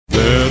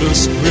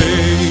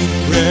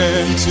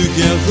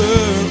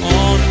together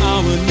on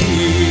our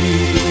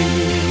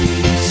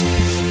knees.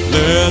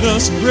 Let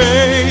us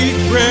break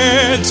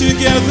bread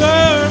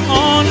together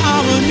on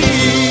our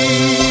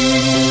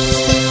knees.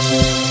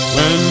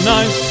 When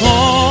I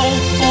fall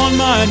on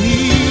my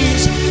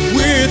knees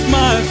with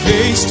my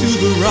face to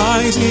the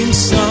rising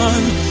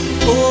sun,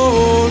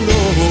 oh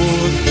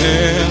Lord,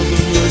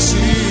 have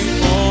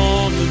mercy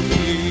on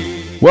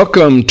me.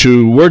 Welcome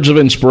to Words of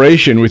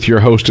Inspiration with your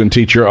host and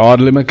teacher,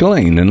 Audley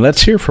McLean. And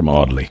let's hear from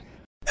Audley.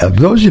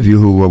 Those of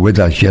you who were with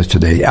us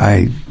yesterday,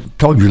 I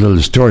told you a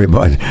little story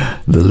about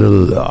the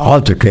little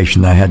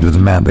altercation I had with a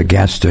man at the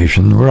gas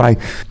station where I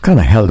kind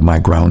of held my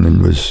ground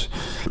and was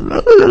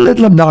a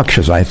little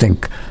obnoxious, I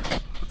think.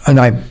 And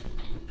I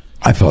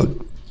felt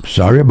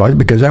sorry about it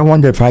because I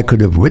wonder if I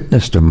could have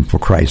witnessed him for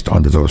Christ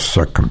under those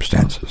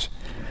circumstances.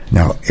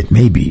 Now, it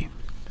may be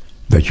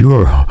that you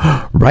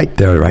are right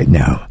there right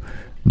now.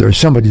 There's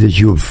somebody that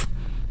you've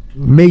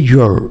made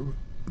your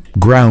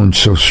ground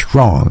so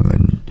strong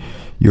and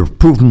you've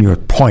proven your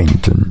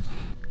point and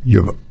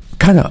you've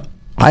kind of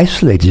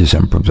isolated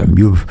them from them.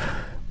 You've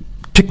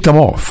ticked them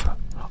off.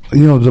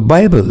 You know, the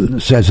Bible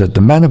says that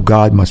the man of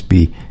God must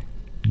be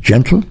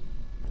gentle,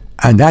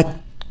 and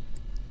that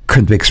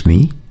convicts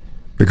me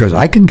because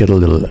I can get a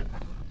little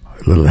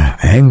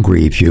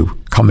angry if you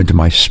come into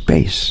my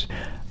space.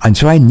 And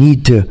so I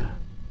need to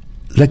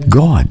let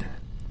God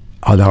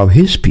allow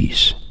His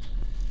peace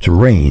to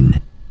reign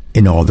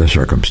in all the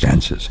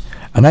circumstances.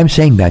 And I'm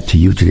saying that to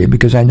you today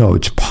because I know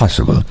it's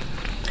possible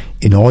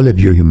in all of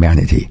your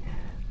humanity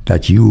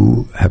that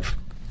you have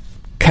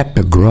kept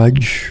a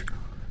grudge,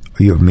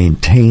 or you have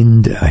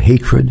maintained a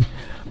hatred.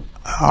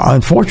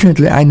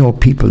 Unfortunately, I know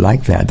people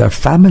like that. There are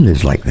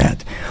families like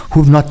that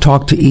who've not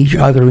talked to each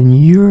other in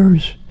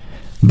years.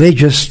 They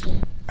just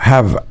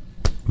have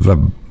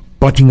the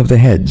butting of the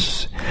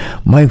heads.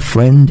 My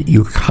friend,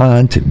 you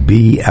can't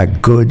be a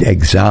good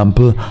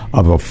example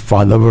of a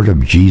follower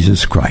of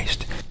Jesus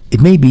Christ. It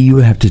may be you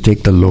have to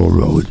take the low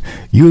road.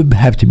 You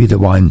have to be the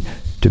one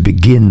to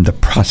begin the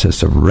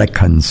process of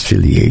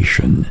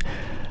reconciliation.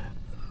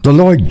 The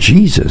Lord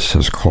Jesus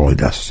has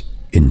called us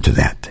into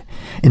that.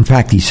 In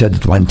fact, He said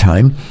at one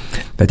time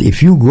that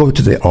if you go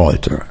to the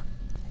altar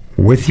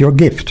with your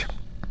gift,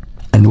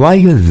 and while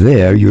you're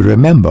there, you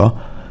remember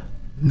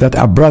that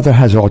a brother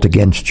has aught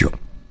against you.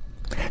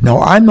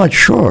 Now, I'm not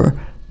sure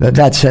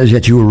that says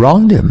that you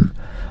wronged him.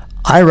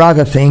 I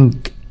rather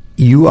think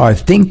you are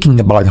thinking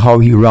about how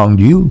he wronged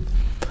you,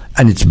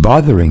 and it's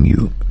bothering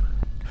you.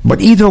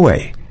 But either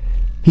way,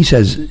 He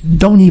says,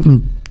 don't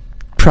even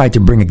try to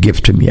bring a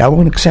gift to me. I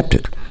won't accept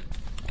it.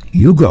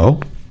 You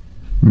go,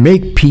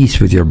 make peace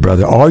with your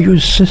brother or your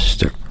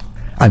sister,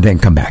 and then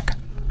come back.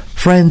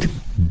 Friend,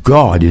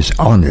 God is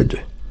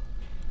honored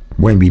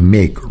when we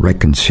make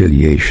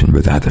reconciliation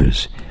with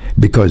others,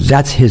 because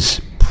that's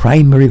His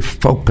primary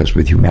focus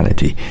with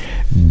humanity.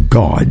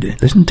 God,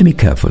 listen to me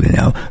carefully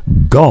now,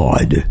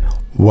 God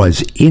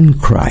was in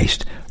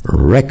Christ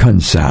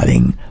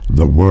reconciling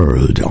the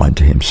world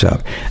unto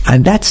Himself.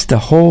 And that's the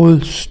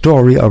whole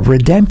story of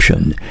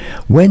redemption.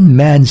 When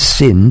man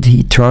sinned,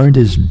 he turned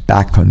his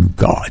back on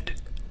God.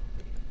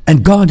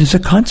 And God is a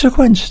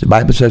consequence. The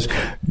Bible says,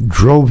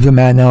 drove the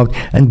man out,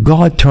 and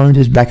God turned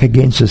His back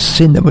against the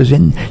sin that was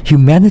in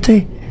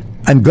humanity.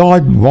 And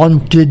God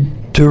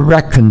wanted to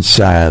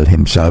reconcile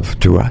Himself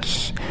to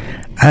us.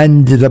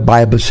 And the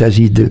Bible says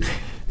He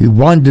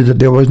wanted that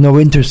there was no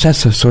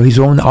intercessor, so His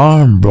own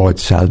arm brought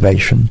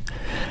salvation.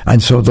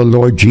 And so the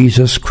Lord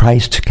Jesus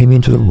Christ came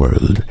into the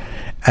world,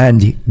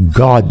 and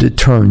God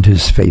turned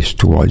His face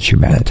towards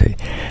humanity.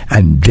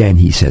 And then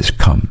He says,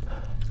 come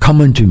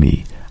unto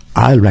me,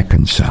 I'll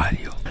reconcile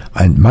you.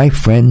 And my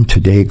friend,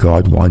 today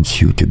God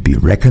wants you to be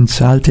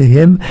reconciled to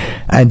Him,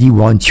 and He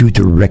wants you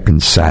to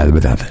reconcile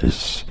with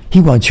others. He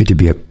wants you to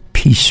be a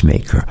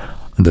peacemaker.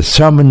 On the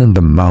Sermon on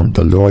the Mount,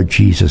 the Lord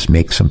Jesus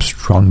makes some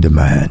strong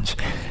demands.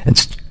 And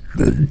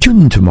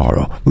tune in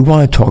tomorrow. We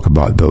want to talk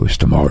about those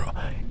tomorrow.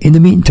 In the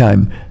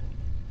meantime,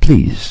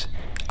 please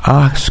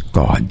ask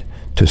God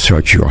to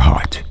search your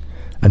heart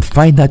and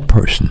find that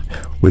person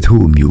with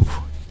whom you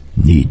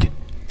need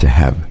to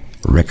have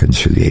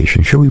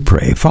reconciliation. Shall we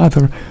pray?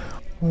 Father,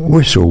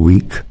 we're so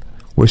weak.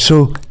 We're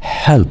so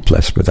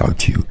helpless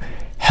without you.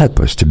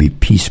 Help us to be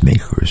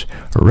peacemakers,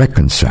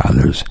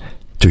 reconcilers,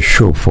 to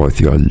show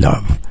forth your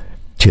love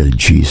till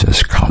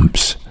Jesus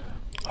comes.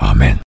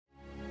 Amen.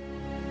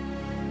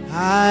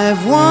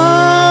 I've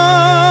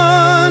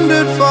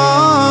wandered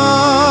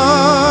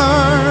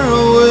far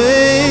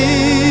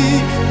away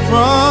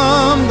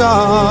from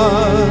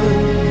God.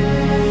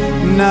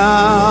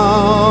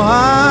 Now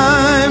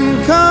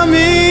I'm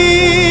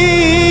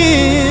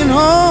coming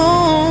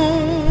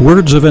home.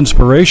 Words of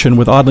Inspiration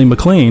with Audley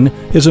McLean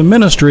is a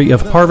ministry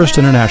of Harvest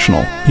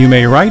International. You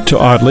may write to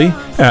Audley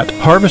at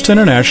Harvest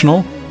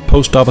International,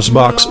 Post Office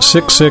Box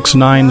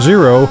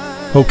 6690,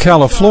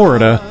 Ocala,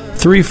 Florida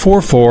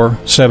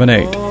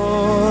 34478.